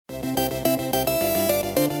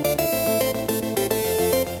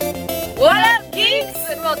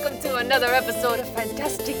welcome to another episode of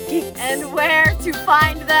Fantastic Geeks. And where to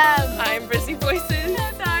find them. I'm Brissy Voices.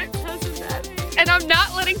 And I'm Tessa Daddy. And I'm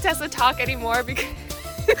not letting Tessa talk anymore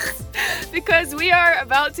because we are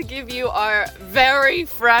about to give you our very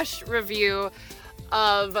fresh review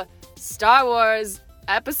of Star Wars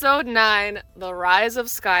Episode 9, The Rise of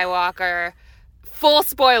Skywalker. Full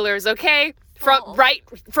spoilers, okay?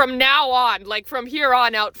 From now on, like from here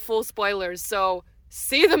on out, full spoilers. So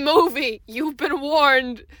see the movie. You've been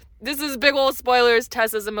warned. This is big old spoilers.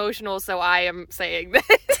 Tessa's emotional, so I am saying this.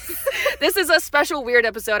 This is a special weird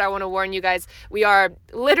episode. I want to warn you guys. We are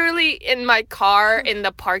literally in my car in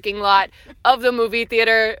the parking lot of the movie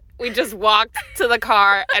theater. We just walked to the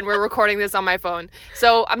car and we're recording this on my phone.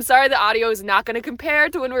 So I'm sorry the audio is not going to compare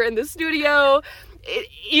to when we're in the studio.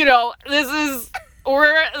 This is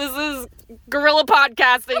guerrilla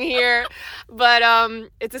podcasting here, but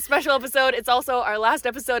it's a special episode. It's also our last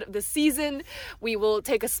episode of the season. We will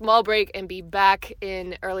take a small break and be back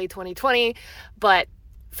in early 2020, but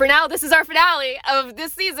for now, this is our finale of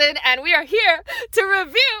this season, and we are here to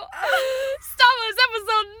review Star Wars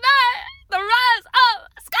Episode 9, The Rise of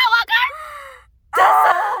Skywalker.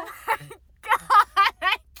 Oh my God,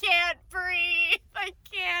 I can't breathe. I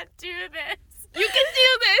can't do this. You can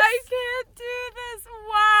do this. I can't do this.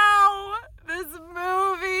 Wow. This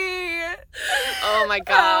movie. Oh my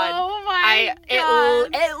God. Oh my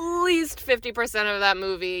God. At least 50% of that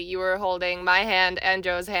movie, you were holding my hand and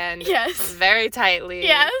Joe's hand. Yes. Very tightly.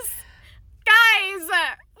 Yes. Guys,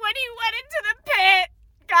 when he went into the pit,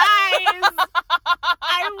 guys,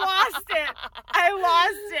 I lost it. I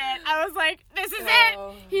was like, this is it.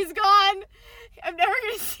 He's gone. I'm never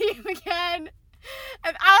going to see him again.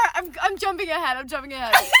 And I'm jumping ahead. Okay,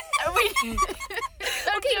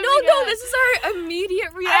 no, this is our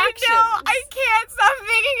immediate reaction. I know. I can't stop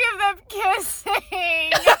thinking of them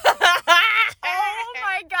kissing. Oh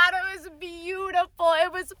my God, it was beautiful.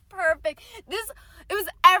 It was perfect. It was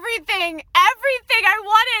everything. Everything I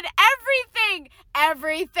wanted.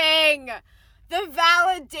 Everything. The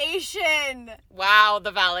validation. Wow,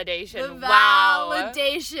 the validation.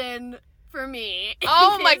 Validation for me.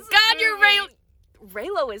 Oh my God, you're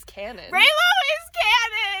Raylo is canon.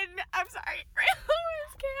 I'm sorry. Raylo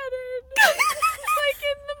is canon. Like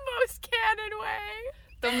in the most canon way.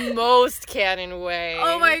 The most canon way.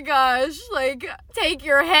 Oh my gosh. Like, take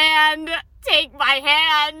your hand. Take my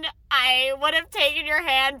hand. I would have taken your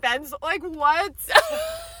hand, Ben's. Like, what?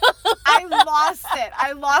 I lost it.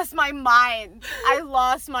 I lost my mind.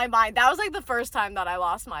 That was like the first time that I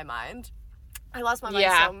lost my mind. I lost my mind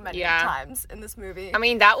so many times in this movie. I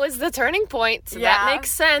mean, that was the turning point, so that makes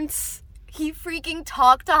sense. He freaking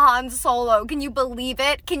talked to Han Solo. Can you believe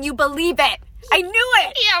it? I knew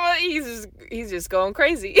it. Yeah, well, he's just going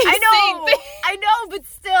crazy. I know, but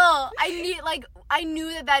still, I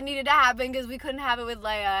knew that needed to happen because we couldn't have it with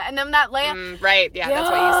Leia, and then that Leia. Right? Yeah, that's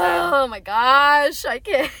what you said. Oh my gosh, I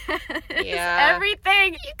can't. Yeah,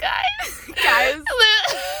 everything, you guys.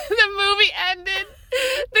 The movie ended.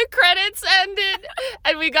 The credits ended,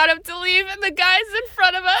 and we got him to leave, and the guys in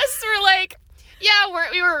front of us were like, yeah,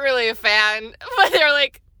 we weren't really a fan, but they're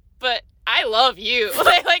like, but I love you.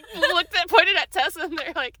 They pointed at Tessa, and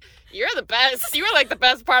they're like, you're the best. You were like the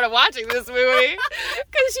best part of watching this movie,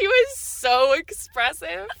 because she was so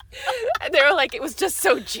expressive, and they were like, it was just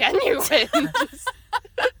so genuine.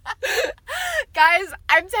 Guys,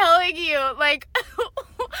 I'm telling you, like,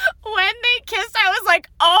 when they kissed, I was like,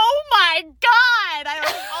 oh my God! I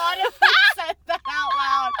honestly said that out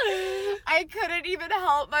loud. I couldn't even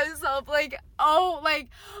help myself. When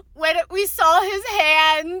we saw his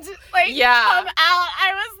hand, come out,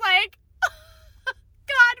 I was like,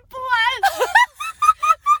 God bless.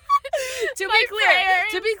 To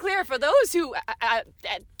be clear, for those who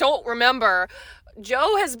don't remember,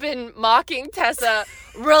 Joe has been mocking Tessa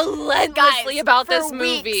relentlessly about this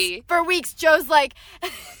movie. For weeks, Joe's like,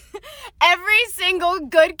 every single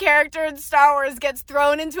good character in Star Wars gets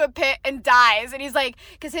thrown into a pit and dies. And he's like,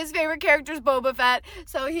 because his favorite character is Boba Fett.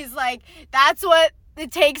 So he's like, that's what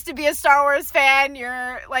it takes to be a Star Wars fan.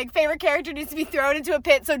 Your favorite character needs to be thrown into a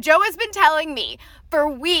pit. So Joe has been telling me for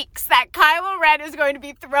weeks that Kylo Ren is going to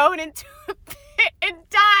be thrown into a pit and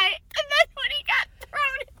die. And then when he got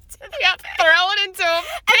thrown into a pit, and then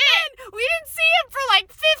we didn't see him for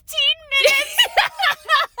 15 minutes.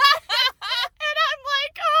 And I'm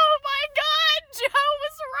like, oh my God, Joe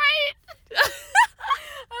was right.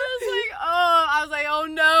 I was like, oh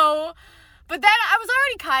no. But then I was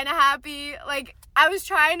already kind of happy. I was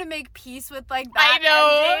trying to make peace with that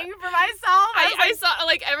ending for myself. I saw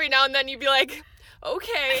every now and then you'd be like,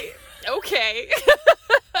 Okay. I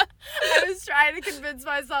was trying to convince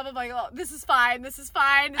myself, I'm like, oh, this is fine, it's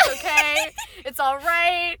okay, it's all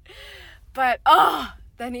right. But,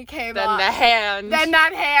 then he came Then up. the hand. Then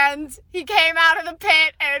that hand, he came out of the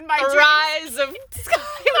pit, and my The rise of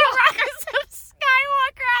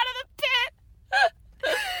Skywalker out of the pit.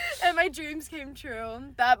 And my dreams came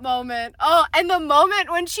true. That moment. Oh, and the moment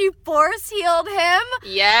when she force healed him.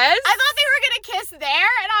 Yes. I thought they were going to kiss there,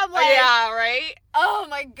 and I'm like. Yeah, right? Oh,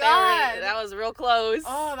 my God. That was real close.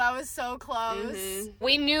 Oh, that was so close. Mm-hmm.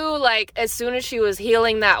 We knew, like, as soon as she was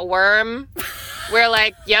healing that worm, we're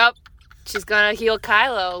like, yep, she's gonna heal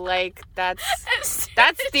Kylo. Like, that's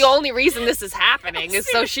the only reason this is happening, is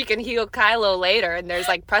so she can heal Kylo later, and there's,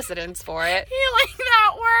 like, precedence for it. Healing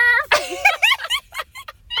that worm.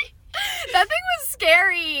 That thing was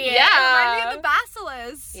scary. Yeah. It reminded me of the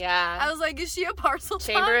basilisk. Yeah. I was like, is she a parcel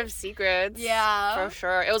Chamber tongue? of Secrets. Yeah. For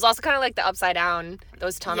sure. It was also kind of like the Upside Down,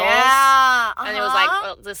 those tunnels. Yeah. And it was like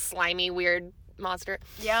this slimy, weird monster.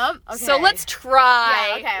 Yep. Okay. So let's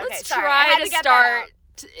try. Yeah, okay. Let's Sorry, I try had to to get that start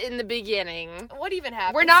in the beginning. What even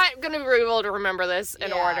happened? We're not going to be able to remember this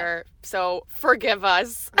in order, so forgive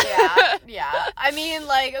us. Yeah. I mean,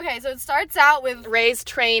 like, okay, so it starts out with Rey's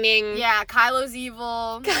training. Yeah, Kylo's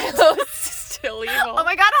evil. Kylo's still evil. Oh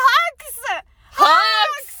my God, Hux!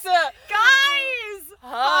 Hux! Guys!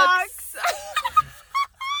 Hux!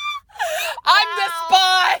 I'm the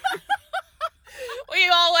spy! We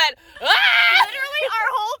all went, ah! Literally, our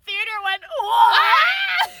whole theater went, whoa!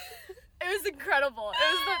 Ah! It was incredible.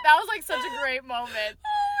 That was like such a great moment.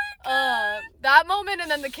 That moment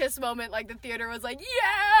and then the kiss moment, like the theater was like,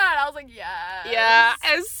 yeah! And I was like, yeah. Yeah,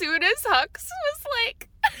 as soon as Hux was like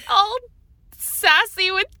all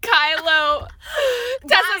sassy with Kylo,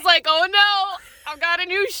 Tessa's like, oh no, I've got a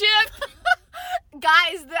new ship.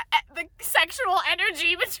 Guys, the sexual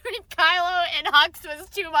energy between Kylo and Hux was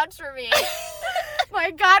too much for me.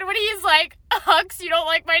 My God, when he's like, Hux, you don't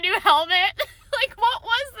like my new helmet? Like, what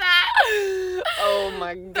was that? Oh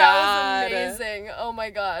my God. That was amazing. Oh my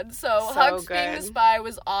God. So Hux being the spy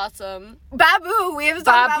was awesome. Babu, we have to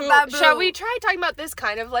talk about Babu. Shall we try talking about this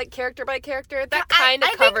kind of like character by character? That kind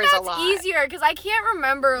of covers a lot. I think that's easier because I can't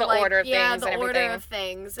remember the order of things the and order everything. of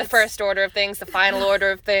things. The first order of things, the final order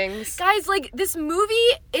of things. Guys, like this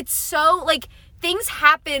movie, it's so like things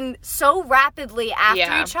happen so rapidly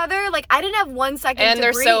after each other. Like I didn't have 1 second and to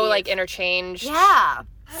they're breathe. so like interchanged. Yeah.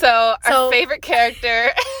 So our favorite character,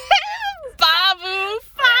 Babu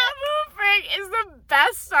Frick is the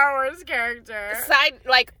best Star Wars character.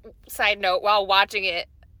 Side note, while watching it,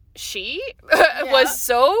 she was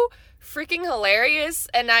so freaking hilarious,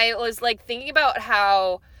 and I was like thinking about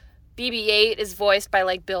how BB-8 is voiced by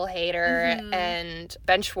like Bill Hader and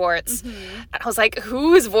Ben Schwartz. And I was like,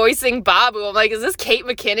 who is voicing Babu? I'm like, is this Kate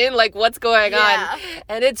McKinnon? Like, what's going on?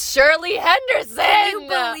 And it's Shirley Henderson. Can you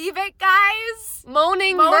believe it, guys?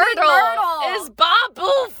 Moaning Myrtle is Babu,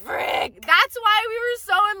 frick. That's why we were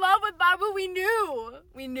so in love with Babu. We knew.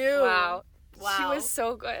 Wow. She was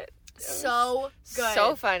so good. So good.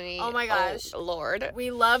 So funny. Oh my gosh. Oh, Lord. We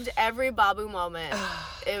loved every Babu moment.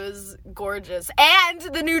 It was gorgeous. And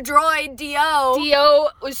the new droid, Dio. Dio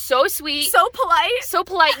was so sweet. So polite. So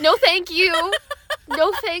polite. No thank you.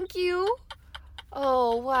 No thank you.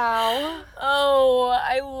 Oh, wow. Oh,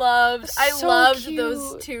 I loved cute.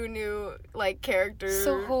 those two new, like, characters,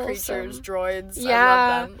 creatures, droids. Yeah.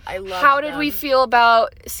 I love them. I love them. How did we feel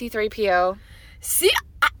about C-3PO? See,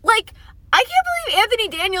 I can't believe Anthony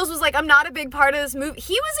Daniels was like, I'm not a big part of this movie.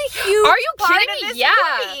 He was a huge Are you part kidding of me? this Yeah.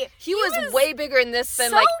 movie. He was way bigger in this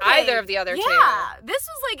than, so like, big. either of the other two. Yeah. This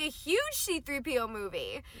was, like, a huge C-3PO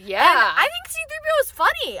movie. Yeah. And I think C-3PO was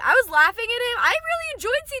funny. I was laughing at him. I really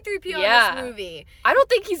enjoyed C-3PO in this movie. I don't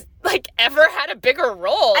think he's, like, ever had a bigger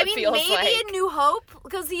role, I mean, maybe in New Hope,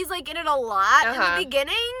 because he's, like, in it a lot in the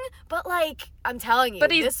beginning. But, like, I'm telling you,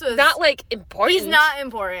 but he's this was not, like, important. He's not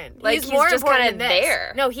important. Like, he's more just important kind of in this.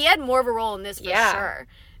 there. No, he had more of a role in this for sure.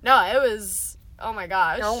 No, it was, oh my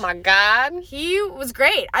gosh. Oh my God. He was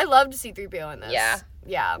great. I loved C-3PO in this.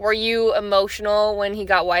 Yeah. Were you emotional when he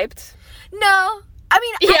got wiped? No. I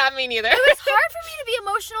mean, me neither. It was hard for me to be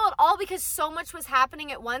emotional at all because so much was happening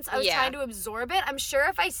at once. I was trying to absorb it. I'm sure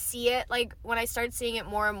if I see it, like, when I start seeing it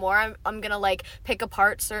more and more, I'm gonna, like, pick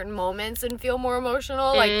apart certain moments and feel more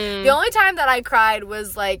emotional. Like, the only time that I cried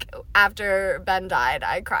was, like, after Ben died.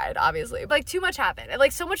 I cried, obviously. But, like, too much happened. And,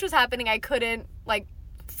 like, so much was happening, I couldn't, like,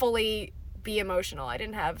 fully be emotional. I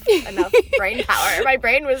didn't have enough brain power. My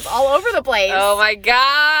brain was all over the place. Oh, my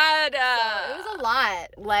God. So, it was a lot.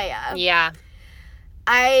 Leia. Yeah.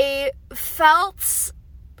 It felt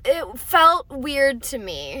weird to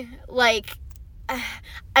me. Like,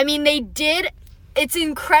 I mean, they did it's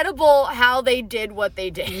incredible how they did what they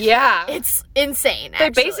did. Yeah. It's insane, actually.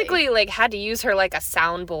 They basically, like, had to use her like a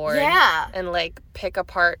soundboard. Yeah. And, like, pick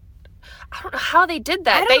apart. I don't know how they did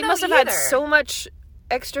that. I don't They know must have either. had so much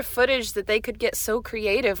extra footage that they could get so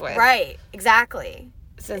creative with. Right, exactly.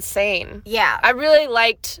 It's insane. Yeah. I really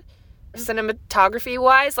liked,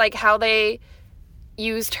 cinematography-wise, like, how they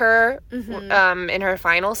used her in her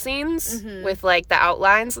final scenes with, like, the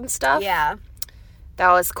outlines and stuff. Yeah.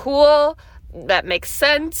 That was cool. That makes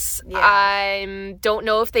sense. Yeah. I don't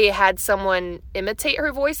know if they had someone imitate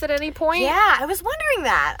her voice at any point. Yeah, I was wondering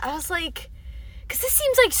that. I was like, because this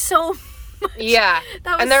seems like so much. Yeah.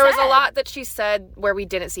 That was and there was a sad. lot that she said where we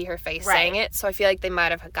didn't see her face Right. saying it, so I feel like they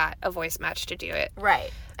might have got a voice match to do it. Right.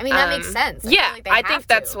 I mean, that makes sense. Yeah, I think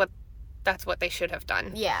that's what. what they should have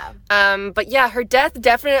done. Yeah. But yeah, her death,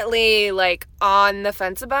 definitely, like, on the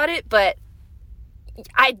fence about it, but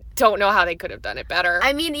I don't know how they could have done it better.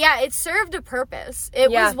 I mean, yeah, it served a purpose. It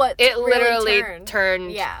was what it really literally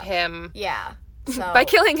turned Yeah. him Yeah. So by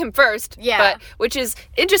killing him first. Yeah. But which is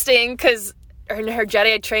interesting because in her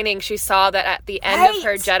Jedi training, she saw that at the end of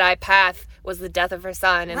her Right. Jedi path was the death of her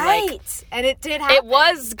son, and right. like And it did happen. it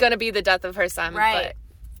was gonna be the death of her son, Right.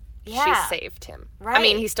 Yeah. but she saved him. Right. I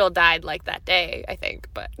mean, he still died like that day, I think,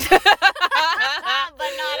 but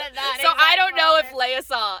but not at that. so I exact don't know if moment. Leia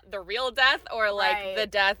saw the real death or like Right. the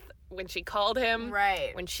death when she called him,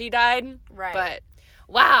 Right. when she died, Right. But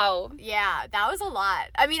wow. Yeah, that was a lot.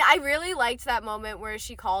 I mean, I really liked that moment where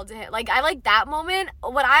she called to him. Like, I liked that moment.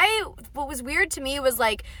 What was weird to me was,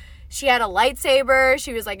 like, she had a lightsaber.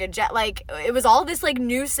 She was, like, a jet. Like, it was all this, like,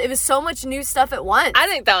 new... It was so much new stuff at once. I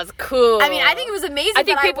think that was cool. I mean, I think it was amazing. I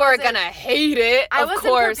think but people are wasn't- gonna hate it, I of wasn't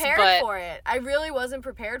course, prepared but for it. I really wasn't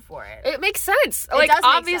prepared for it. it makes sense. It Like, does make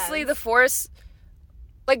obviously, sense. the Force.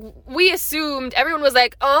 Like, we assumed everyone was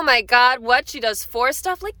like, "Oh my God, what? She does Force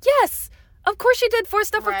stuff?" Like, yes, of course she did Force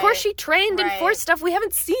stuff. Of course Right. she trained in Right. Force stuff. We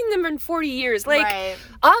haven't seen them in 40 years. Like, Right.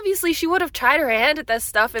 obviously, she would have tried her hand at this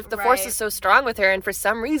stuff if the Force Right. is so strong with her, and for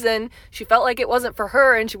some reason, she felt like it wasn't for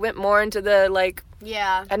her, and she went more into the like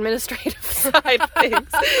Yeah. administrative side of things,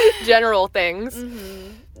 general things.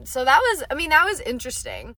 So that was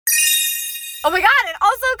interesting. Oh my God, and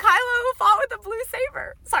also Kylo fought with a blue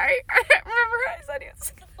saber. Sorry. Remember I said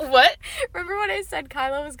yes. What? Remember when I said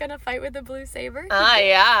Kylo was gonna fight with a blue saber? Ah,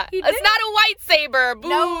 yeah. He It's did. not a white saber. Boo.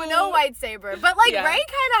 No white saber. But like Yeah. Rey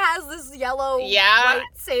kind of has this yellow Yeah. white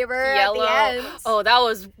saber Yellow. at the end. Oh, that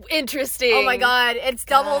was interesting. Oh my God, it's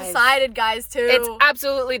Guys. double-sided, guys, too. It's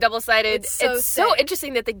absolutely double-sided. It's It's so so sick.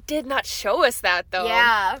 interesting that they did not show us that, though.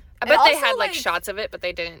 Yeah. I And bet they also, had, like, shots of it, but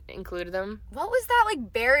they didn't include them. What was that,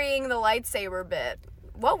 like, burying the lightsaber bit?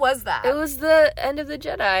 What was that? It was the end of the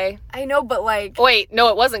Jedi. I know, but, like... Wait, no,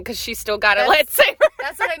 it wasn't, because she still got a That's- lightsaber.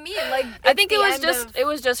 That's what I mean, like... I think it's the it end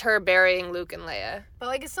was just her burying Luke and Leia. But,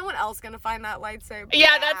 like, is someone else gonna find that lightsaber?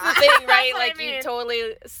 Yeah, that's the thing, right? That's what Like, I mean. you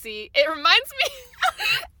totally see... It reminds me...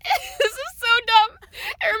 This is so dumb.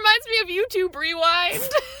 It reminds me of YouTube Rewind.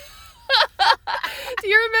 Do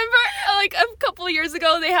you remember, like, a couple of years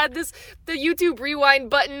ago, they had the YouTube Rewind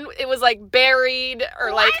button. It was, like, buried,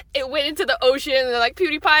 or, like, it went into the ocean, and, like,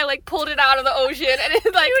 PewDiePie, like, pulled it out of the ocean, and it,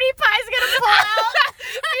 like... PewDiePie's gonna pull out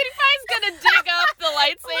PewDiePie's gonna dig up the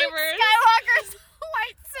lightsabers. Skywalker's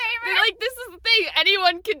lightsaber. They're like, this is the thing.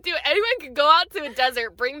 Anyone can do it. Anyone can go out to a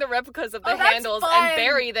desert, bring the replicas of the Oh, that's handles, fun. and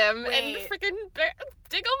bury them, and Wait. freaking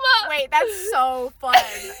dig them up. Wait, that's so fun.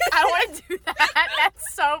 I want to do that.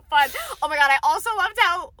 That's so fun. Oh my God, I also loved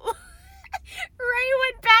how Rey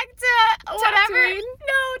went back to whatever. Tatooine?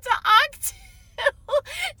 No, to Octu.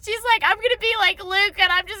 She's like, I'm gonna be like Luke,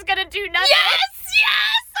 and I'm just gonna do nothing. Yes!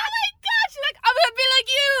 Oh my God! She's like, I'm gonna be like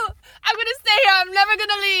you. I'm gonna stay here. I'm never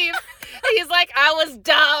gonna leave. And he's like, I was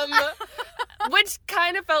dumb. Which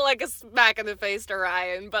kind of felt like a smack in the face to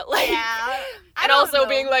Ryan, but like... Yeah. I And don't also know.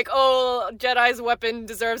 being like, oh, Jedi's weapon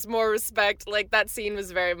deserves more respect. Like, that scene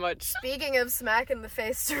was very much... Speaking of smack in the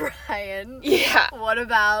face to Ryan, Yeah. what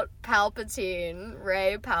about Palpatine?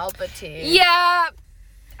 Rey Palpatine. Yeah.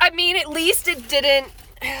 I mean, at least it didn't...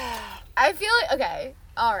 I feel like, okay,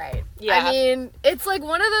 all right. Yeah. I mean, it's like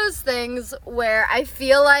one of those things where I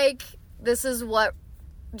feel like this is what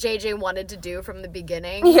JJ wanted to do from the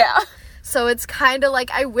beginning. Yeah. So it's kind of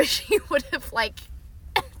like I wish he would have, like,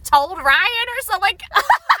 told Ryan or something. Like, I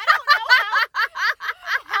don't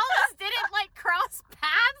know how this didn't, like, cross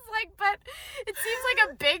paths, like, but it seems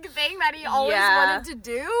like a big thing that he always Yeah. wanted to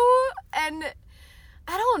do. And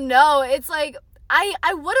I don't know. It's like,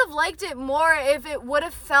 I would have liked it more if it would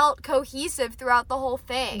have felt cohesive throughout the whole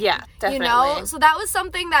thing. Yeah, definitely. You know? So that was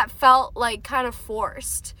something that felt, like, kind of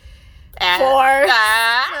forced.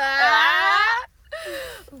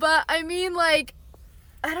 But I mean, like,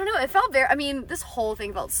 I don't know, it felt this whole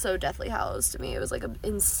thing felt so Deathly Hallows to me. It was, like,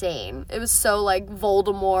 insane. It was so, like,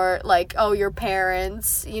 Voldemort, like, oh, your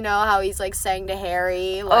parents, you know, how he's, like, saying to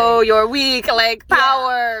Harry, like... Oh, you're weak, like,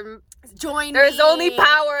 power... Yeah. Join There's me. only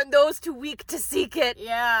power in those too weak to seek it.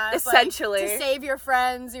 Yeah. Essentially. Like, to save your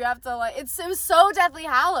friends, you have to, like... It was so Deathly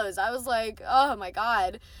Hallows. I was like, oh, my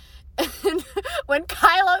God. And when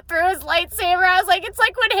Kylo threw his lightsaber, I was like, it's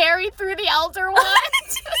like when Harry threw the Elder Wand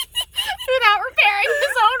without repairing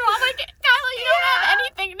his own wand. I'm like, Kylo, you don't have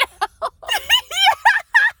anything now.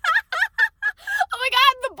 Oh my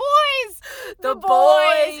God, the boys! The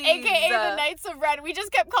boys! AKA the Knights of Ren. We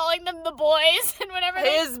just kept calling them the boys, and whenever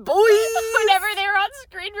boys! Whenever they were on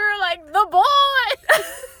screen, we were like, the boys!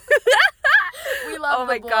 We love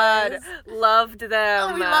the boys. Oh my God. Loved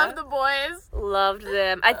them. Oh, we love the boys. Loved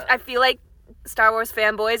them. I feel like Star Wars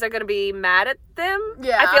fanboys are going to be mad at them.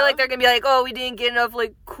 Yeah. I feel like they're going to be like, oh, we didn't get enough,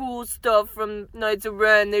 like, cool stuff from Knights of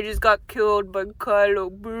Ren. They just got killed by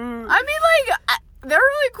Kylo. Boo. I mean, like... They're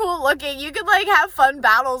really cool looking. You could, like, have fun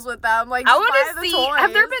battles with them. Like, I want to see, toys.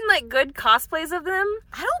 have there been, like, good cosplays of them?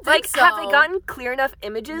 I don't think like, so. have they gotten clear enough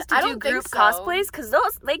images to do group cosplays? Because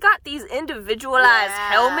they got these individualized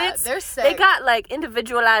helmets. They're sick. They got, like,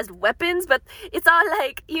 individualized weapons, but it's all,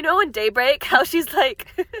 like, you know in Daybreak, how she's, like,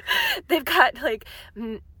 they've got, like,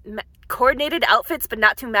 coordinated outfits, but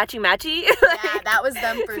not too matchy-matchy. Yeah, that was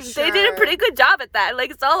them for sure. They did a pretty good job at that.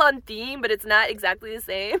 Like, it's all on theme, but it's not exactly the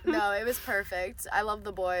same. No, it was perfect. I love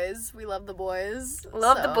the boys. We love the boys.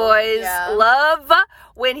 Love the boys. Yeah. Love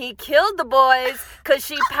when he killed the boys, because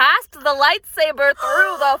she passed the lightsaber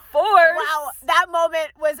through the Force. Wow, that moment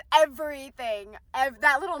was everything.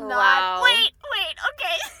 That little nod. Wow. Wait,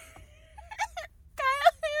 okay.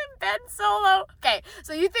 Ben Solo. Okay,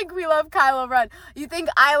 so you think we love Kylo Ren. You think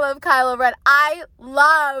I love Kylo Ren. I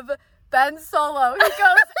love Ben Solo. He goes,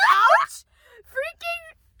 ouch!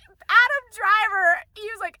 Freaking Adam Driver. He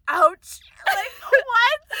was like, ouch. Like,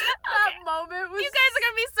 what? That moment was... You guys are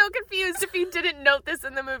going to be so confused if you didn't note this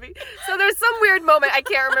in the movie. So there's some weird moment. I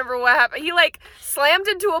can't remember what happened. He, like, slammed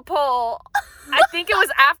into a pole. I think it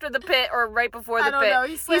was after the pit or right before the pit. I don't know.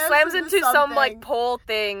 He slams into some, something. like, pole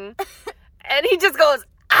thing. And he just goes,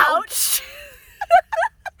 ouch.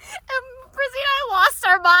 And Brizzy and I lost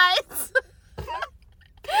our minds.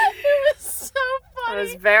 It was so funny. It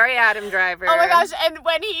was very Adam Driver. Oh my gosh, and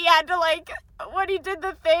when he had to, like, when he did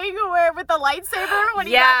the thing where with the lightsaber, when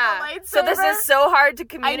he got the lightsaber. So this is so hard to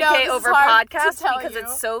communicate over podcast because you.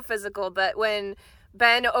 it's so physical, but when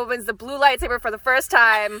Ben opens the blue lightsaber for the first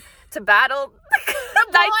time to battle the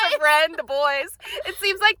Knights of Ren, the boys, it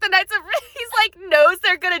seems like the Knights of Ren, he's like knows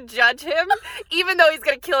they're gonna judge him, even though he's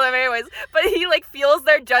gonna kill them anyways, but he like feels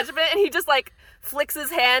their judgment and he just like flicks his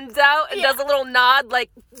hands out and does a little nod like,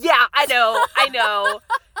 yeah, I know.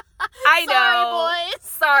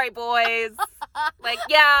 Sorry, boys. Like,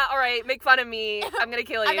 yeah, all right, make fun of me. I'm gonna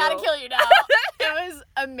kill you. I gotta kill you now. It was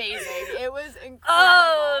amazing. It was incredible.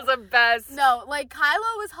 Oh, it was the best. No, like,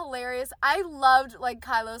 Kylo was hilarious. I loved, like,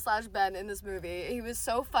 Kylo/Ben in this movie. He was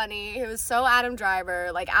so funny. He was so Adam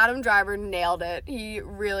Driver. Like, Adam Driver nailed it. He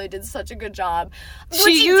really did such a good job.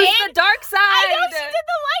 She used the dark side. I know,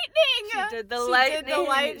 she did the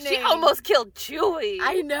lightning. She almost killed Chewie.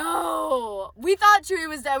 I know. We thought Chewie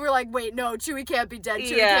was dead. We're like, wait, no, Chewie can't be dead.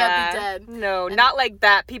 Chewie can't be dead. No, not like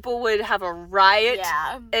that. People would have a riot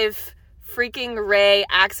if freaking Rey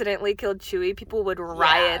accidentally killed Chewie. People would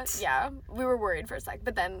riot. Yeah, we were worried for a sec,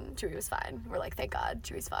 but then Chewie was fine. We're like, thank God,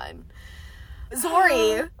 Chewie's fine.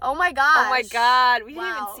 Zori. Oh my god. We didn't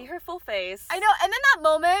even see her full face. I know. And then that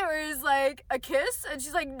moment where he's like, a kiss? And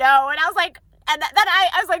she's like, no. And I was like, and then I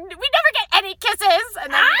was like, we never get any kisses.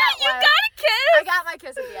 And then you got a kiss? I got my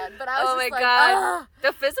kiss at the end. But I was just like, god. ugh.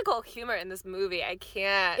 The physical humor in this movie, I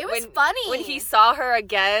can't. It was funny. When he saw her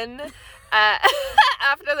again...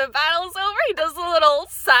 after the battle's over, he does a little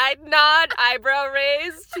side nod, eyebrow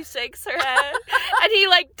raise. She shakes her head. And he,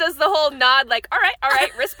 like, does the whole nod, like, all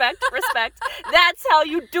right, respect. That's how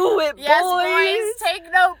you do it, yes, boys. Take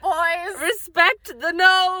note, boys. Respect the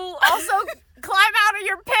no. Also, climb out of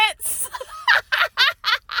your pits.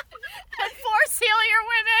 And force heal your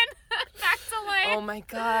women back to life. Oh, my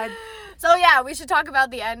God. So, yeah, we should talk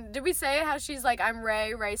about the end. Did we say how she's like, I'm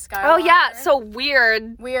Rey Skywalker? Oh, yeah, so weird.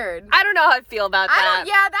 I don't know how I feel about that.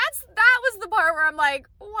 That was the part where I'm like,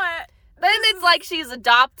 what? Then it's like she's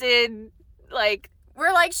adopted, like...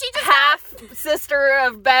 We're like, she just half-sister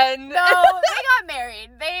of Ben. No, they got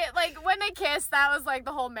married. They, like, when they kissed, that was, like,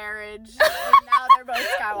 the whole marriage. And now they're both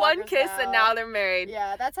Skywalkers. One kiss and now they're married.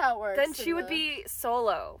 Yeah, that's how it works. Then she would be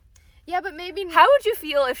Solo. Yeah, but maybe... How would you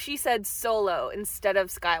feel if she said Solo instead of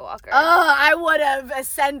Skywalker? Oh, I would have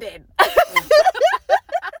ascended.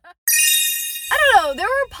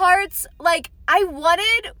 parts, like, I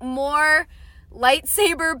wanted more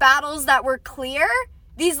lightsaber battles that were clear.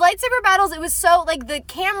 These lightsaber battles, it was so, like, the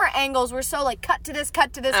camera angles were so, like, cut to this,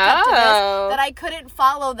 cut to this, cut to this, that I couldn't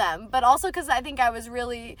follow them. But also because I think I was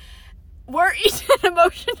really worried and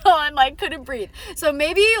emotional and, like, couldn't breathe. So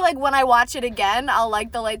maybe, like, when I watch it again, I'll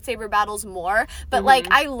like the lightsaber battles more. But, like,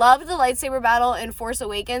 I loved the lightsaber battle in Force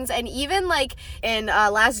Awakens and even, like, in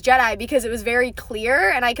Last Jedi because it was very clear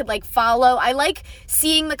and I could, like, follow. I like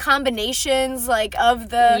seeing the combinations, like, of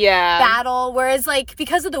the battle. Whereas, like,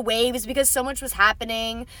 because of the waves, because so much was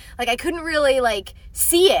happening, like, I couldn't really, like,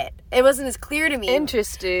 see it. It wasn't as clear to me.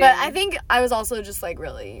 Interesting. But I think I was also just, like,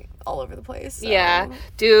 really all over the place. So. Yeah.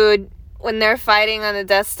 Dude, when they're fighting on the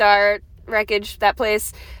Death Star wreckage, that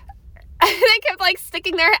place, they kept, like,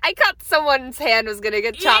 sticking their... I thought someone's hand was gonna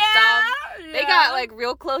get chopped off. Yeah. They got, like,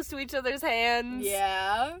 real close to each other's hands.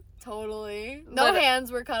 Yeah, totally. No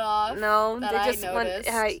hands were cut off. No, that they just I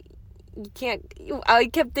noticed. you can't... I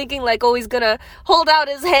kept thinking, like, oh, he's gonna hold out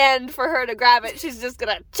his hand for her to grab it. She's just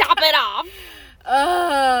gonna chop it off.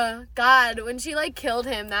 God, when she, like, killed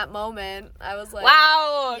him that moment, I was like...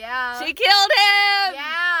 Wow! Yeah. She killed him!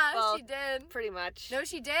 Yeah, well, she did. Pretty much. No,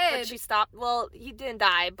 she did. But she stopped... Well, he didn't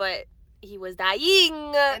die, but he was dying.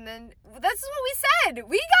 And then, that's what we said.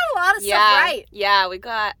 We got a lot of stuff right. Yeah, we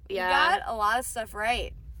got... Yeah. We got a lot of stuff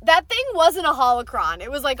right. That thing wasn't a holocron. It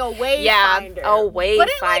was like a wayfinder. Yeah, a wayfinder. But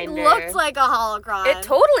it, like, looked like a holocron. It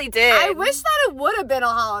totally did. I wish that it would have been a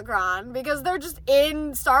holocron because they're just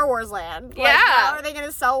in Star Wars land. Like, yeah. Now are they going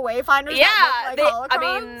to sell wayfinders that look like holocrons?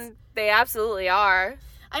 I mean, they absolutely are.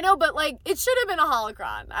 I know, but, like, it should have been a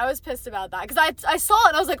holocron. I was pissed about that. Because I saw it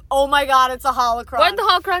and I was like, oh my god, it's a holocron. What did the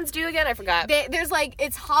holocrons do again? I forgot. There's, like,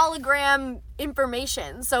 it's hologram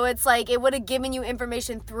information. So it's, like, it would have given you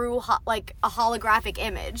information through, like, a holographic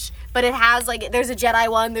image. But it has, like, there's a Jedi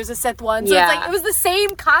one, there's a Sith one. So it's, like, it was the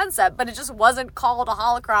same concept, but it just wasn't called a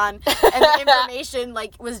holocron. And the information,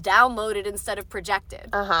 like, was downloaded instead of projected.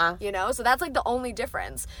 Uh-huh. You know? So that's, like, the only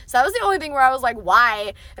difference. So that was the only thing where I was like,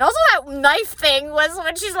 why? And also that knife thing was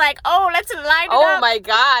when she's like, oh, let's line it up. Oh, my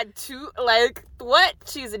God. Like, what?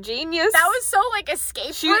 She's a genius. That was so, like,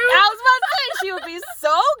 escape room. I was about to say, she would be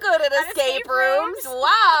so good at escape rooms.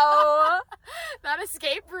 Wow. That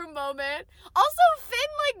escape room moment. Also,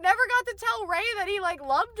 Finn, like, never got to tell Rey that he, like,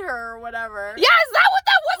 loved her or whatever. Yeah, is that what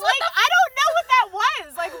that was? Like, I don't know what that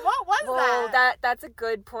was. Like, what was that? That's a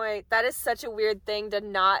good point. That is such a weird thing to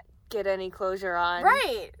not get any closure on.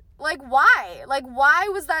 Right. Like, why? Like, why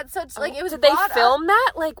was that such, like, it was Did they film up.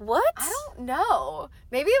 that? Like, what? I don't know.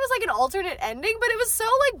 Maybe it was, like, an alternate ending, but it was so,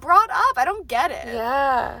 like, brought up. I don't get it.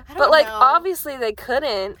 Yeah. I don't but, like, know. obviously they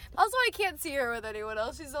couldn't. Also, I can't see her with anyone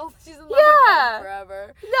else. She's in love with Finn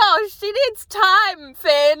forever. No, she needs time,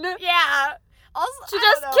 Finn. Yeah. Also, She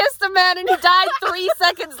just kissed a man and he died 3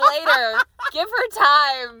 seconds later. Give her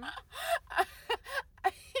time.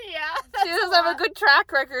 Yeah. She doesn't have a good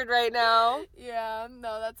track record right now. Yeah,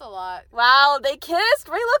 no, that's a lot. Wow, they kissed.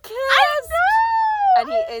 Raylo kissed. I know! And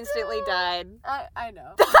he instantly died. I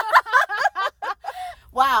know.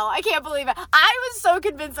 Wow, I can't believe it. I was so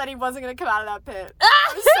convinced that he wasn't going to come out of that pit.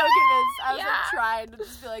 I was so convinced. I was like trying to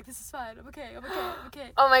just be like, this is fine. I'm okay.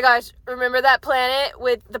 Oh my gosh, remember that planet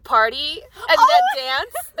with the party and that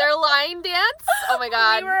dance? Their line dance? Oh my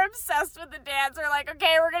god. We were obsessed with the dance. We're like,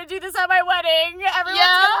 okay, we're going to do this at my wedding. Everyone's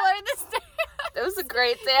going to learn this dance. It was a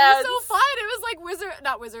great dance. It was so fun. It was like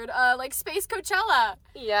like Space Coachella.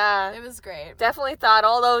 Yeah. It was great. Definitely thought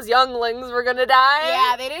all those younglings were gonna die.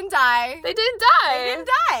 Yeah, they didn't die. They didn't die.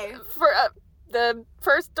 For the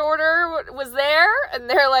First Order was there, and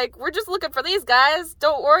they're like, we're just looking for these guys.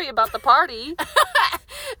 Don't worry about the party.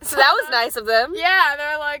 So that was nice of them. Yeah,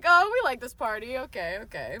 they're like, oh, we like this party.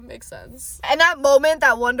 Okay, makes sense. And that moment,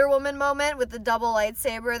 that Wonder Woman moment with the double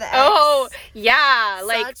lightsaber, the X. Oh, yeah.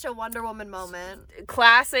 Such a Wonder Woman moment.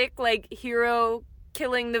 Classic, like, hero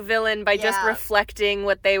killing the villain by just reflecting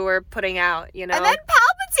what they were putting out, you know? And then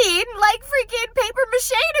Palpatine, like, freaking paper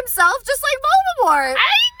mache'd himself just like Voldemort.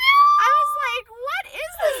 I was like, what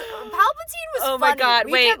is this? Palpatine was funny. Oh my god,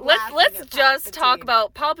 wait, let's just talk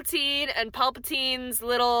about Palpatine and Palpatine's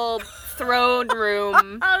little throne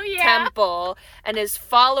room temple and his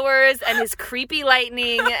followers and his creepy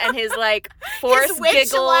lightning and his, like, force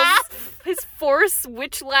giggles. Laugh. His force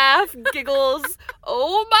witch laugh giggles.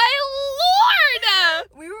 Oh my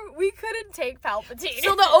lord! We couldn't take Palpatine.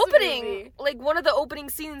 So the opening, like, one of the opening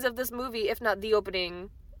scenes of this movie, if not the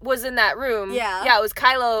opening, was in that room. Yeah. Yeah, it was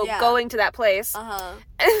Kylo going to that place. Uh-huh.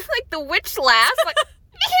 And, like, the witch laughs, like,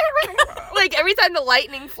 like, every time the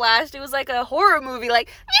lightning flashed, it was like a horror movie, like,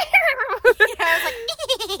 yeah, I was like,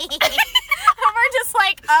 we're just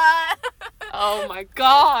like, Oh my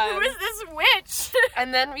god. Who is this witch?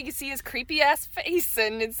 And then we see his creepy ass face,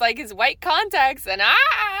 and it's like his white contacts, and So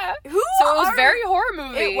it was very horror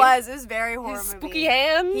movie. It was very horror his movie. Spooky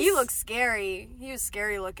hands. He looked scary. He was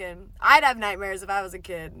scary looking. I'd have nightmares if I was a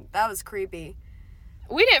kid. That was creepy.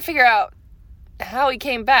 We didn't figure out how he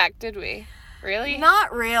came back, did we? Really?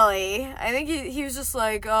 Not really. I think he was just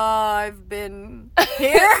like, oh, I've been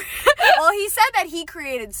here. Well, he said that he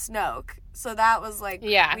created Snoke. So that was like,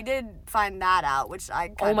 yeah. We did find that out, which I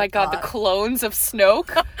kind of Oh my god, thought. the clones of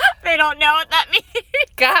Snoke? They don't know what that means.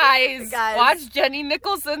 Guys, watch Jenny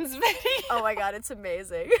Nicholson's video. Oh my god, it's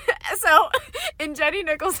amazing. So, in Jenny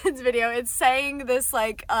Nicholson's video, it's saying this,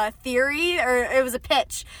 like, theory, or it was a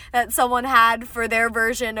pitch that someone had for their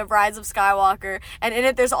version of Rise of Skywalker, and in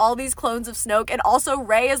it, there's all these clones of Snoke, and also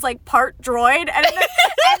Rey is, like, part droid, and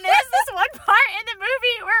there's this one part in the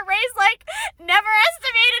movie where Rey's like, never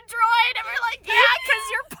estimated droid, and we're like, yeah, because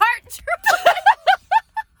you're part droid.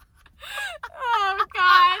 Oh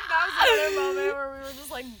god, that was another moment where we were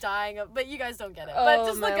just like dying of, but you guys don't get it. But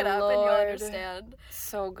just look it up and you'll understand.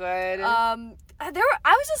 So good. I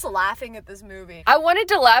was just laughing at this movie. I wanted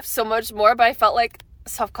to laugh so much more, but I felt like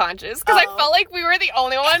self-conscious because I felt like we were the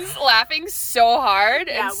only ones laughing so hard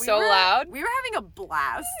and so loud. We were having a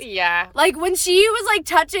blast. Yeah. Like when she was like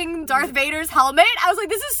touching Darth Vader's helmet, I was like,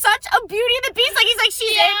 this is such a Beauty and the Beast. Like he's like,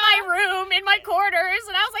 she's in my room, in my quarters,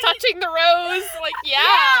 and I was like, touching the rose. Like, yeah.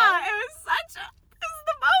 Yeah, it was such a, this is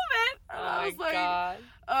the moment. And Oh I was my like, god.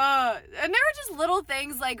 and there were just little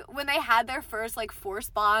things like when they had their first like Force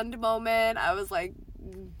Bond moment, I was like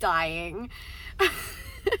dying.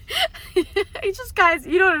 It's just, guys,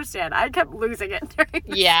 you don't understand. I kept losing it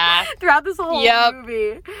throughout this whole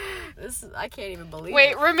movie. I can't even believe it.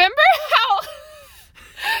 Wait, remember how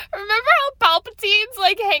Palpatine's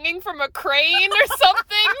like hanging from a crane or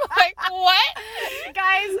something? Like, what?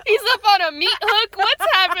 Guys, he's up on a meat hook? What's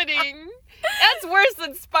happening? That's worse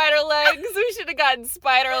than spider legs. We should have gotten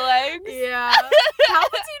spider legs. Yeah.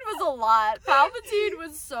 Palpatine was a lot. Palpatine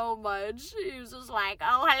was so much. He was just like,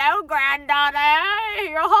 oh, hello, granddaughter.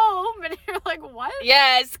 You're home. And you're like, what?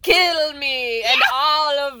 Yes, kill me. And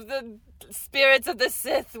all of the spirits of the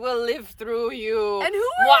Sith will live through you. And who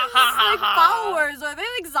are his, like, followers? Are they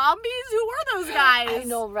like zombies? Who were those guys? I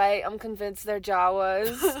know, right? I'm convinced they're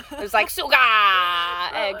Jawas. There's like,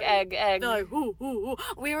 Suga! Egg. They're like, ooh.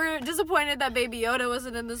 We were disappointed that Baby Yoda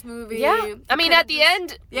wasn't in this movie. Yeah. I mean, at the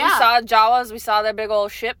end, we saw Jawas. We saw their big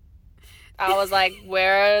old ship. I was like,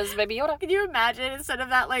 where's Baby Yoda? Can you imagine, instead of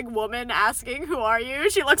that, like, woman asking, who are you?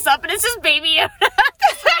 She looks up and it's just Baby Yoda.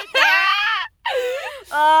 Just right there.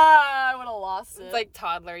 I would have lost it. It's like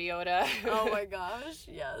toddler Yoda. Oh my gosh,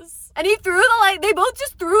 yes. And he threw they both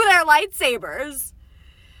just threw their lightsabers.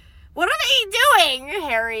 What are they doing?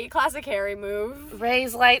 Harry, classic Harry move.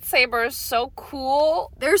 Rey's lightsaber is so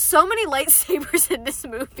cool. There's so many lightsabers in this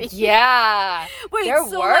movie. Yeah. Wait, there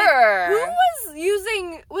so were.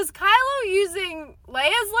 Like, was Kylo using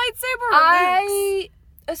Leia's lightsaber or I Luke's?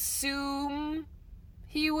 assume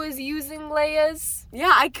he was using Leia's.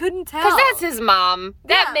 Yeah, I couldn't tell. Because that's his mom.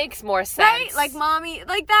 That makes more sense. Right? Like, mommy,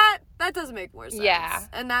 like that does make more sense. Yeah.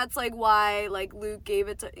 And that's, like, why, like, Luke gave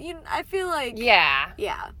it to, I feel like. Yeah.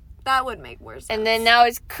 Yeah. That would make more sense. And then now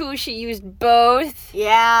it's cool she used both.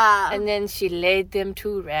 Yeah. And then she laid them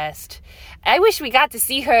to rest. I wish we got to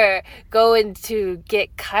see her going to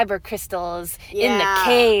get kyber crystals in the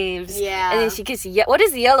caves. Yeah. And then she gets... What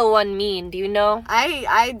does the yellow one mean? Do you know?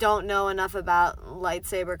 I don't know enough about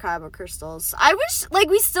lightsaber kyber crystals. I wish... Like,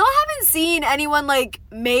 we still haven't seen anyone, like,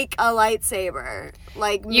 make a lightsaber.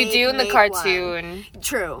 Like, you do in the cartoon. One.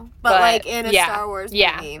 True. But like, in a Star Wars movie.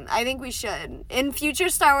 Yeah. I think we should. In future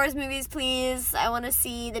Star Wars movies, please. I want to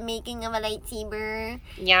see the making of a lightsaber.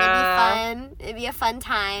 Yeah. It'd be fun. It'd be a fun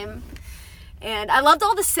time. And I loved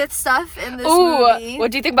all the Sith stuff in this movie. movie.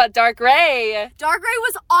 What do you think about Dark Rey? Dark Rey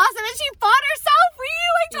was awesome, and she fought herself.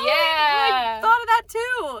 I thought of that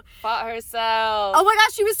too. Fought herself. Oh my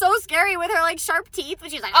gosh, she was so scary with her like sharp teeth when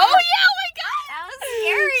she was like, oh yeah, that was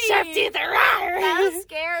scary. Sharp teeth are rawr. That was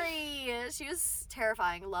scary. She was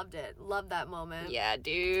terrifying. Loved it. Loved that moment. Yeah,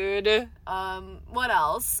 dude. What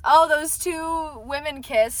else? Oh, those two women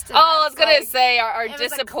kissed. I was gonna say are it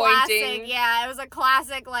disappointing. It was a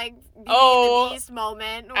classic like Beauty and the Beast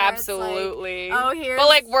moment. Where Absolutely. It's like, here's. But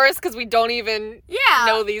like worse because we don't even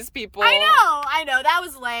know these people. I know. That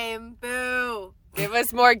was lame. Boo. Give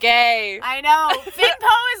us more gay. I know. Finpo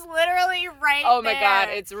is literally right there. Oh my god,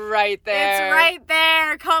 it's right there. It's right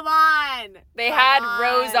there. Come on. They had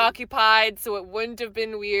Rose occupied, so it wouldn't have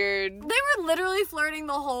been weird. They were literally flirting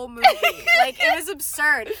the whole movie. Like, it was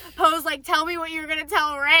absurd. Poe's like, tell me what you're going to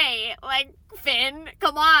tell Ray. Like, Finn,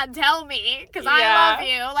 come on, tell me, because I love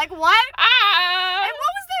you. Like, what? Ah! And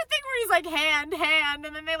what was their thing where he's like, hand,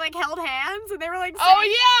 and then they, like, held hands, and they were like, saying, oh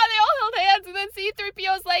yeah, they all held hands, and then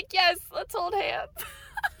C-3PO's like, yes, let's hold hands.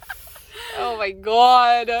 Oh my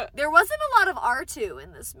god. There wasn't a lot of R2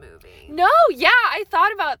 in this movie. No, yeah, I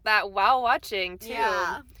thought about that while watching, too.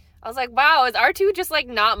 Yeah. I was like, wow, is R2 just, like,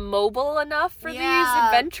 not mobile enough for these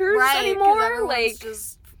adventures anymore? Like,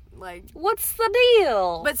 just, like... What's the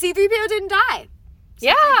deal? But C-3PO didn't die.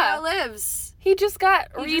 Yeah. C-3PO lives. He just got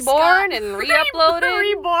reborn and re-uploaded.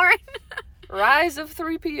 Reborn. Rise of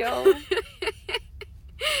 3PO.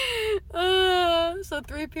 So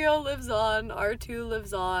 3PO lives on, R2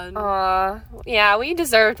 lives on. Yeah, we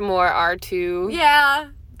deserved more R2. Yeah,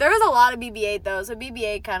 there was a lot of BB-8 though, so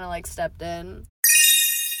BB-8 kind of like stepped in.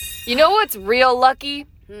 You know what's real lucky?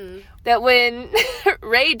 That when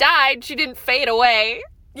Rey died, she didn't fade away.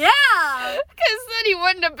 Yeah! Because then he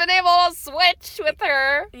wouldn't have been able to switch with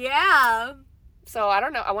her. Yeah. So I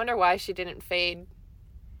don't know. I wonder why she didn't fade.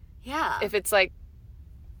 Yeah. If it's like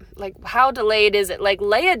how delayed is it? Like,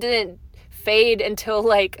 Leia didn't fade until,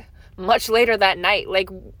 like, much later that night. Like,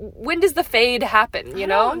 when does the fade happen, you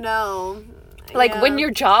know? I don't know. Like, when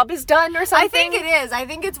your job is done or something? I think it is. I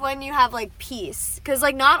think it's when you have, like, peace. Because,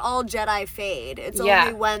 like, not all Jedi fade. It's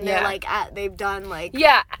only when they're, like, they've done, like...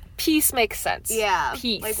 Yeah, peace makes sense. Yeah.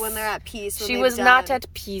 Peace. Like, when they're at peace. She was not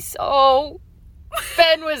at peace. Oh,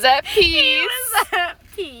 Ben was at peace. He was at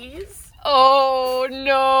peace. Oh,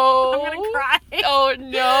 no. I'm gonna cry. Oh,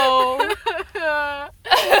 no.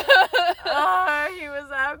 Oh, he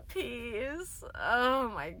was at peace. Oh,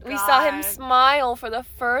 my God. We saw him smile for the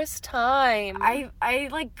first time. I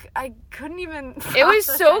couldn't even... It was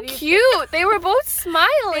so cute. They were both smiling.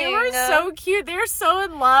 They were so cute. They were so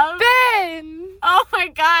in love. Ben! Oh, my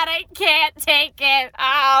God. I can't take it.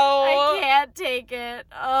 Ow. I can't take it.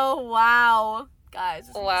 Oh, wow.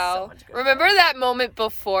 Guys, wow. So much good Remember that moment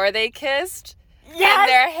before they kissed? Yes. And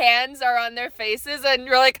their hands are on their faces and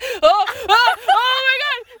you're like, oh my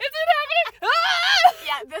god, is it happening? Ah!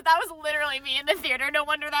 Yeah, that was literally me in the theater. No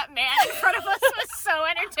wonder that man in front of us was so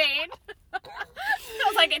entertained. I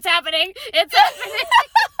was like, it's happening. It's happening.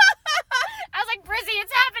 I was like, Brizzy,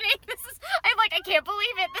 it's happening. I'm like, I can't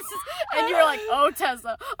believe it. And you were like, oh,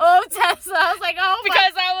 Tessa. Oh, Tessa. I was like, oh,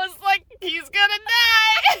 because I was like, he's gonna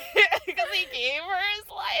die. Because he gave her his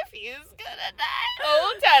life. He's gonna die.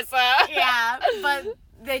 Oh, Tessa. Yeah, but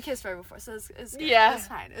they kissed right before, so it was good. Yeah. It was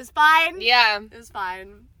fine. It was fine. Yeah. It was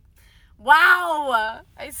fine. Wow.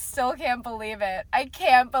 I still can't believe it. I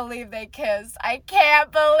can't believe they kissed. I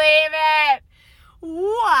can't believe it.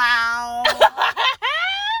 Wow.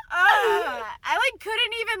 I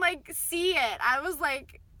couldn't even see it. I was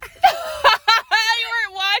like you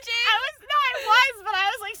weren't watching? I was, but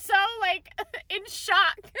I was so in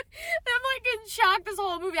shock. I'm in shock this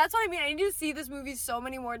whole movie. That's what I mean. I need to see this movie so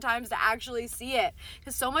many more times to actually see it.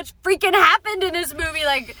 Because so much freaking happened in this movie.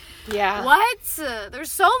 Yeah. What?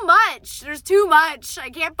 There's so much. There's too much. I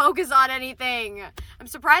can't focus on anything. I'm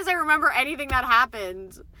surprised I remember anything that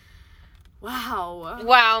happened. Wow.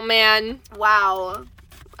 Wow, man. Wow.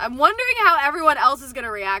 I'm wondering how everyone else is going to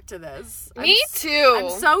react to this. Me too. I'm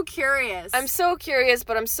so curious. I'm so curious,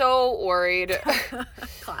 but I'm so worried.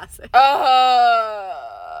 Classic.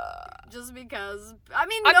 Just because. I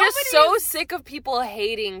mean, I'm just so sick of people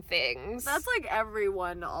hating things. That's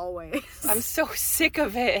everyone always. I'm so sick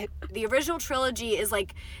of it. The original trilogy is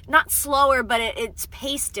not slower, but it's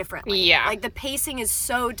paced differently. Yeah. The pacing is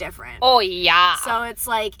so different. Oh, yeah. So it's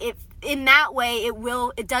in that way,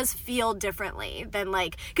 it does feel differently than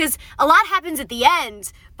because a lot happens at the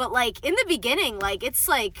end, but in the beginning, it's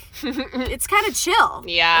it's kind of chill.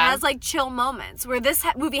 Yeah. It has chill moments, where this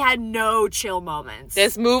movie had no chill moments.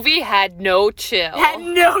 This movie had no chill.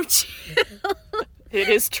 It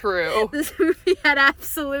is true. This movie had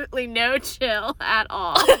absolutely no chill at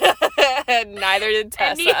all. Neither did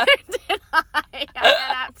Tessa. And neither did I. I had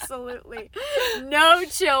absolutely no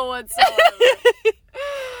chill whatsoever.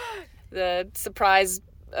 The surprise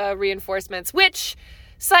reinforcements, which,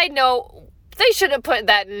 side note, they should have put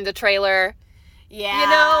that in the trailer. Yeah. You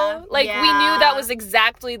know? We knew that was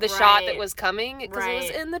exactly the shot that was coming, because it was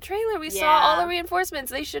Right. in the trailer. We saw all the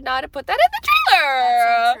reinforcements. They should not have put that in the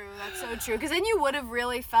trailer. That's so true. Because then you would have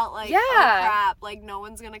really felt oh Yeah. crap, no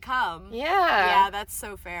one's gonna come. Yeah. Yeah, that's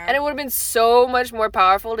so fair. And it would have been so much more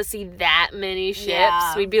powerful to see that many ships.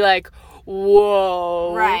 Yeah. We'd be like,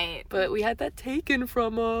 whoa. Right. But we had that taken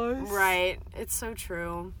from us. Right. It's so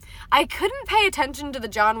true. I couldn't pay attention to the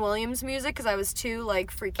John Williams music because I was too,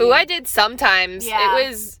 like, freaking... Ooh, I did sometimes. Yeah. It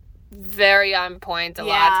was very on point a lot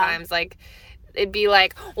Yeah. of times. Like, it'd be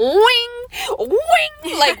like, wing,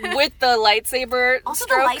 wing, like, with the lightsaber Also,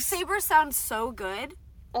 strokes. the lightsaber sounds so good.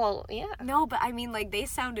 Well, yeah. No, but I mean, like, they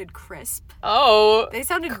sounded crisp. Oh. They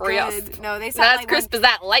sounded crisp. good. No, they Not sounded as like crisp as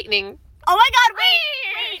that lightning. Oh my god,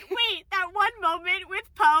 wait! That one moment with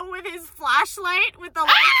Poe with his flashlight with the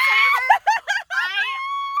lightsaber.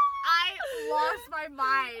 I lost my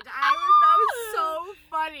mind. That was so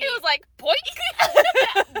funny. It was like, boink.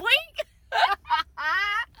 Boink.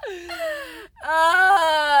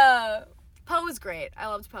 Poe was great. I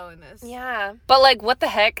loved Poe in this. Yeah. But, like, what the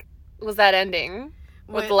heck was that ending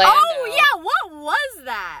with Lando? Oh, yeah, what was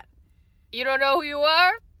that? You don't know who you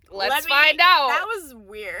are? Let's Let me- find out. That was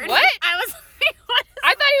weird. What? I was like, what is I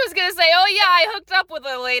thought he was gonna say, "Oh yeah, I hooked up with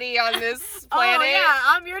a lady on this planet." Oh, yeah,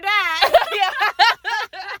 I'm your dad.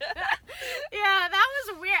 Yeah, that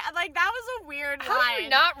was weird. Like, that was a weird How line. do you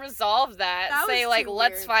not resolve that? That Say, was like, too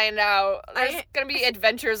let's weird. find out. There's gonna be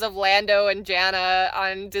Adventures of Lando and Janna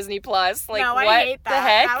on Disney Plus. Like, no, what I hate that. the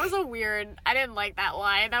heck? That was a weird... I didn't like that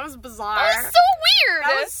line. That was bizarre. That was so weird.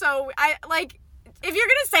 That was so... If you're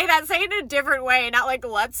gonna say that, say it in a different way, not like,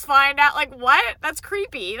 let's find out. Like, what? That's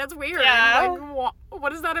creepy. That's weird. Yeah. Like,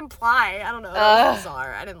 what does that imply? I don't know. That was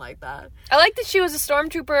bizarre. I didn't like that. I like that she was a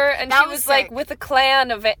stormtrooper and That she was was like sick. with a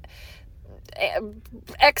clan of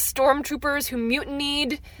ex-stormtroopers who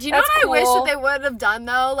mutinied. Do you know That's what I wish cool. that they would have done,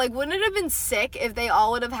 though? Like, wouldn't it have been sick if they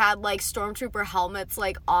all would have had, like, stormtrooper helmets,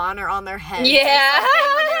 like, on or on their heads? or Yeah.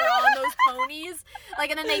 something when they were on those ponies? Like,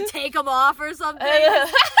 and then they take them off or something?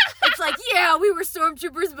 It's like, yeah, we were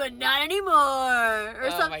stormtroopers, but not anymore. Or Oh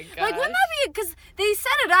something. my Like, wouldn't gosh. that be... Because they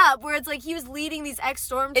set it up where it's like he was leading these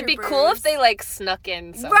ex-stormtroopers. It'd be cool if they like snuck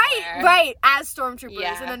in somewhere. Right, as stormtroopers.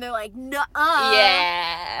 Yeah. And then they're like, nuh-uh.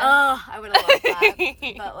 Yeah. Oh, I would have loved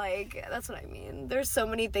that. But, like, that's what I mean. There's so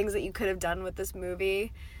many things that you could have done with this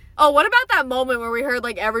movie. Oh, what about that moment where we heard,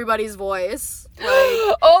 like, everybody's voice? Like,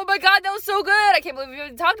 Oh my god, that was so good. I can't believe we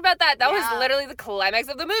even talked about that. That Yeah. was literally the climax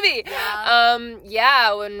of the movie.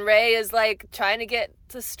 Yeah. When Rey is like trying to get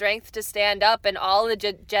the strength to stand up and all the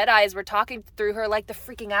Jedis were talking through her like the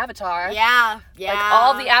freaking Avatar. yeah. Like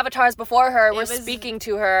all the avatars before her were was- speaking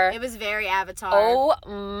to her. It was very Avatar. Oh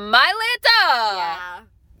my Lanta!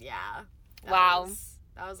 Yeah. Wow.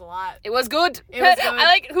 That was a lot. It was good. It was good. I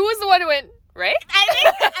like, who was the one who went, Rey? I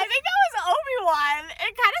think that was Obi-Wan. It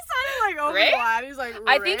kind of sounded like Rey? Obi-Wan. He's like,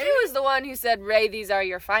 I think he was the one who said, Rey, these are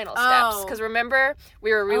your final steps. Oh. Because remember,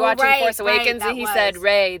 we were rewatching right, Force Awakens right, and he that said, was.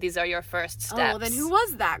 Rey, these are your first steps. Oh, well, then who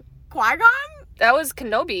was that? Qui-Gon? That was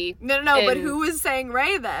Kenobi. No, but who was saying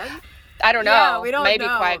Rey then? I don't know. Yeah, we don't Maybe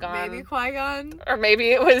know. Qui-Gon. Maybe Qui-Gon? Or maybe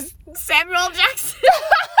it was... Samuel Jackson?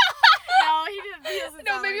 No, he didn't. He doesn't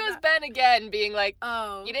No, sound maybe like it was that. Ben again being like,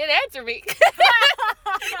 Oh. you didn't answer me.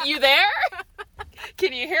 You there?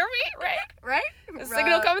 Can you hear me? Right? Right? The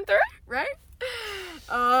signal coming through? Right?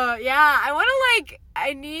 Yeah,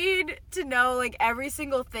 I need to know, like, every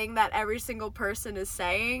single thing that every single person is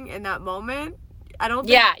saying in that moment. I don't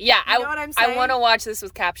think... Yeah. You know what I'm saying? I want to watch this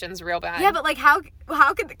with captions real bad. Yeah, but, like, how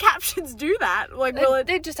could the captions do that? Like, will it...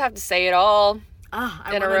 They just have to say it all.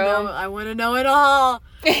 I in a want to row. know. I want to know it all.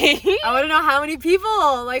 I want to know how many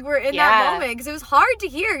people, like, were in that Yeah. moment. Because it was hard to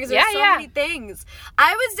hear because there's so many things.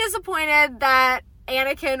 I was disappointed that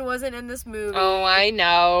Anakin wasn't in this movie. Oh, I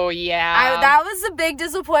know, yeah. That was a big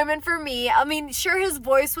disappointment for me. I mean, sure, his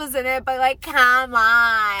voice was in it, but, like, come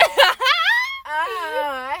on.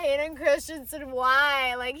 Hayden Christensen,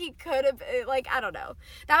 why? Like, he could have, like, I don't know.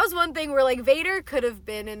 That was one thing where, like, Vader could have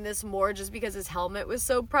been in this more just because his helmet was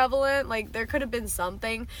so prevalent. Like, there could have been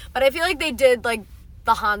something. But I feel like they did, like,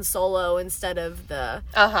 the Han Solo instead of the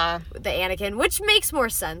Anakin, which makes more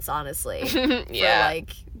sense, honestly. Yeah. For,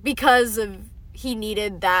 like, because of, he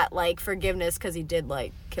needed that, like, forgiveness because he did,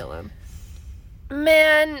 like, kill him.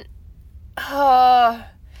 Man,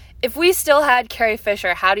 if we still had Carrie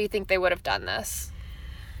Fisher, how do you think they would have done this?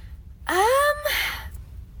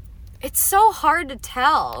 It's so hard to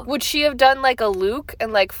tell. Would she have done like a Luke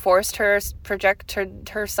and like forced herself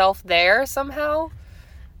there somehow?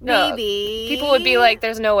 No. Maybe. People would be like,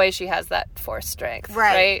 there's no way she has that force strength.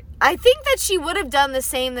 Right? I think that she would have done the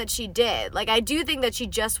same that she did. Like, I do think that she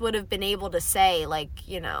just would have been able to say, like,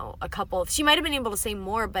 you know, a couple. She might have been able to say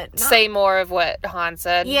more, but not. Say more of what Han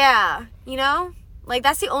said. Yeah. You know? Like,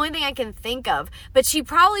 that's the only thing I can think of. But she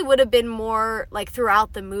probably would have been more, like,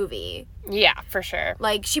 throughout the movie. Yeah, for sure.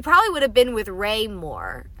 Like, she probably would have been with Rey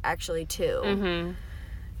more, actually, too. Mm-hmm.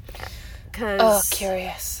 Because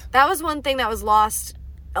curious. that was one thing that was lost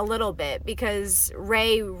a little bit, because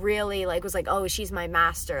Rey really, like, was like, oh, she's my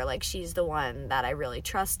master. Like, she's the one that I really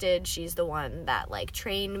trusted. She's the one that, like,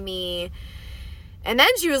 trained me. And then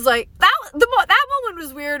she was like, that moment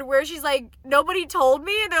was weird, where she's like, nobody told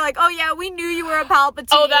me. And they're like, oh, yeah, we knew you were a Palpatine.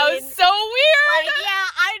 Oh, that was so weird. Like, yeah,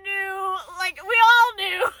 I knew. Like, we all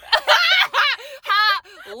knew. Ha!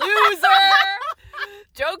 Loser!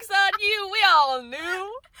 Joke's on you. We all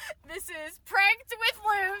knew. This is Pranked with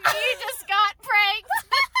Luke. You just got pranked.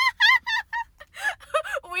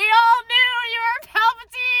 We all knew you were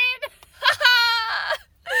Palpatine.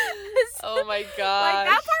 Oh my god. Like,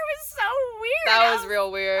 that part was so weird. That was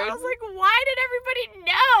real weird. I was like, why did everybody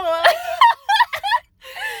know?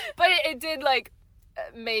 But it did, like,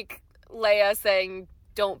 make Leia saying,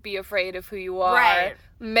 don't be afraid of who you are, Right.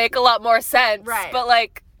 make a lot more sense. Right. But,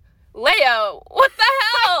 like, Leia, what the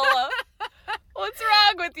hell? What's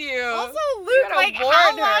wrong with you? Also, You Luke, gotta like, warn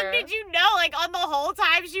how long her. did you know? Like, on the whole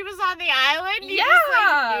time she was on the island? You Yeah. just,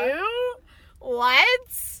 like, knew? What?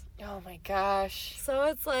 Oh my gosh. So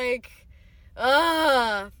it's like,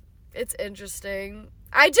 it's interesting.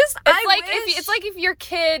 It's like if your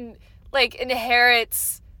kid, like,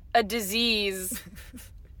 inherits a disease,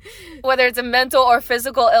 whether it's a mental or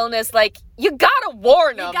physical illness, like, you gotta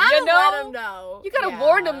warn them, you gotta know? let them know. You gotta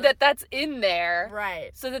warn them that that's in there.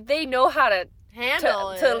 Right. So that they know how to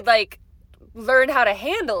Handle to it. like, learn how to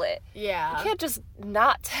handle it. Yeah. You can't just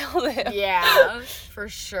not tell them. Yeah, for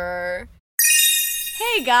sure.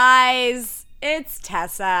 Hey guys, it's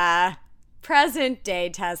Tessa. Present day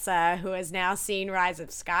Tessa, who has now seen Rise of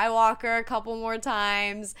Skywalker a couple more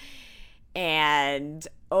times. And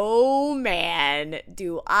oh man,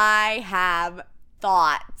 do I have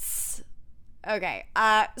thoughts. Okay,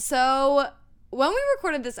 so when we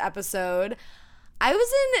recorded this episode, I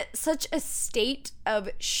was in such a state of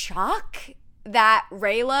shock that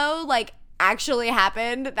Reylo, like, actually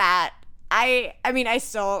happened that I mean, I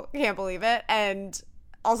still can't believe it. And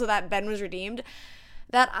also that Ben was redeemed,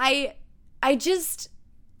 that I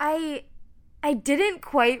didn't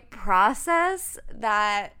quite process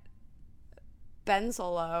that Ben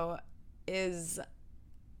Solo is,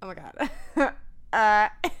 oh my god,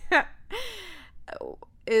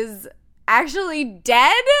 is actually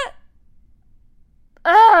dead.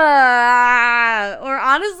 Or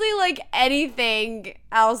honestly, like, anything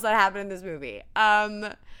else that happened in this movie.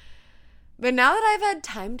 But now that I've had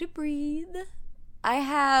time to breathe, I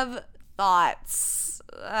have thoughts.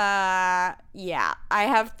 Yeah, I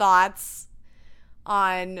have thoughts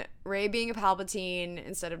on Rey being a Palpatine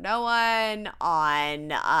instead of no one,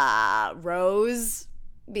 on Rose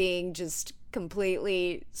being just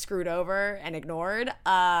completely screwed over and ignored,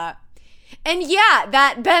 and yeah,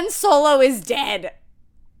 that Ben Solo is dead.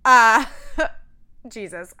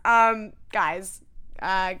 Jesus. Guys,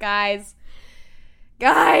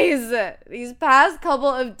 these past couple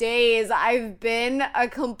of days, I've been a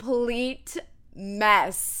complete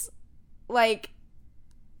mess. Like,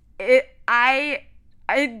 I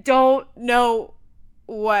don't know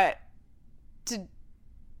what to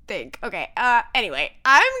think. Okay, anyway,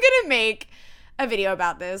 I'm gonna make a video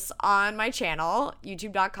about this on my channel,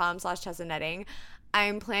 youtube.com/TessaNetting.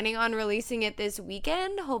 I'm planning on releasing it this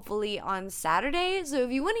weekend, hopefully on Saturday. So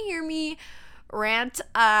if you want to hear me rant,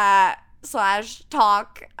 slash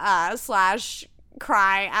talk, slash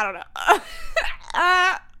cry, I don't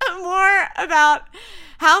know, more about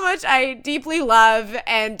how much I deeply love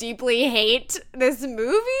and deeply hate this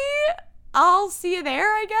movie, I'll see you there,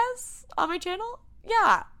 I guess, on my channel.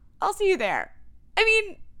 Yeah, I'll see you there. I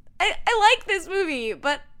mean, I like this movie,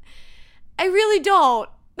 but I really don't.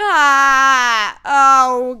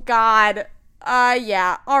 Oh God.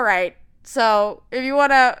 Yeah, alright. So, if you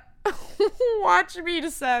wanna watch me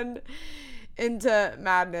descend into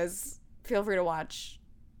madness, feel free to watch.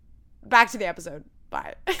 Back to the episode.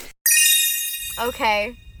 Bye.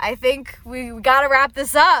 Okay, I think we gotta wrap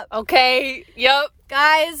this up. Okay, yep.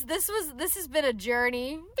 Guys, this has been a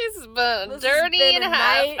journey. This has been a journey and a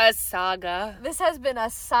half, a saga. This has been a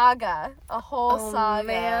saga, a whole saga.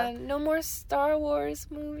 Man, no more Star Wars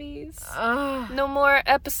movies. No more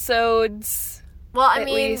episodes. Well, I at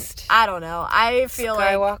mean, least. I don't know. I feel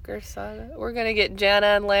Skywalker saga. We're gonna get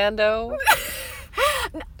Janna and Lando.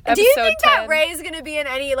 Do you think 10. that Rey's gonna be in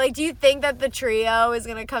any, like, do you think that the trio is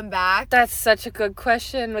gonna come back? That's such a good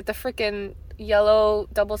question with the freaking yellow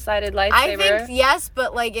double-sided lightsaber. I think yes,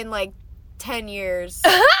 but like in like 10 years.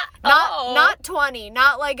 Oh. Not 20.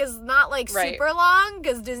 Not like Right. super long,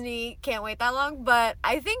 because Disney can't wait that long, but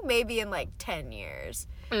I think maybe in like 10 years.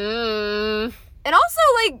 And also,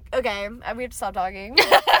 like, okay, we have to stop talking. I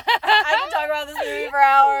can talk about this movie for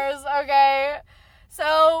hours, okay?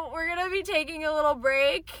 So, we're going to be taking a little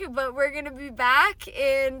break, but we're going to be back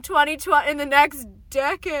in 2020, in the next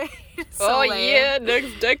decade.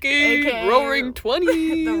 Next decade. AKA Roaring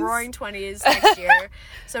 20s. The Roaring 20s next year.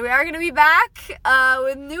 So, we are going to be back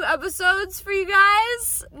with new episodes for you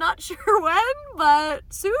guys. Not sure when, but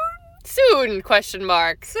soon. Soon, question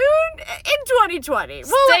mark. Soon in 2020. We'll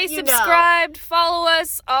Stay let you subscribed. Follow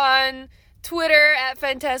us on Twitter at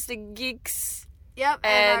Fantastic Geeks. Yep,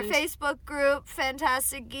 and our Facebook group,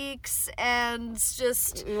 Fantastic Geeks, and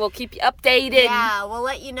just... We'll keep you updated. Yeah, we'll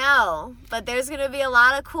let you know. But there's going to be a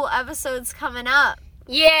lot of cool episodes coming up.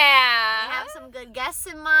 Yeah. We have some good guests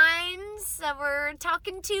in mind that we're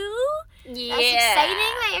talking to. Yeah. That's exciting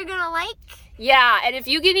that you're going to like. Yeah, and if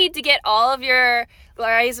you need to get all of your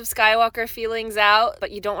Rise of Skywalker feelings out,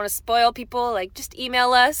 but you don't want to spoil people, like, just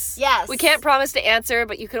email us. Yes. We can't promise to answer,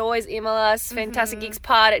 but you can always email us,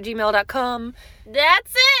 fantasticgeekspod@gmail.com.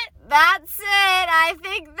 That's it. That's it. I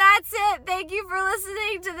think that's it. Thank you for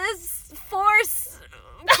listening to this Force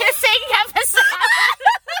kissing episode.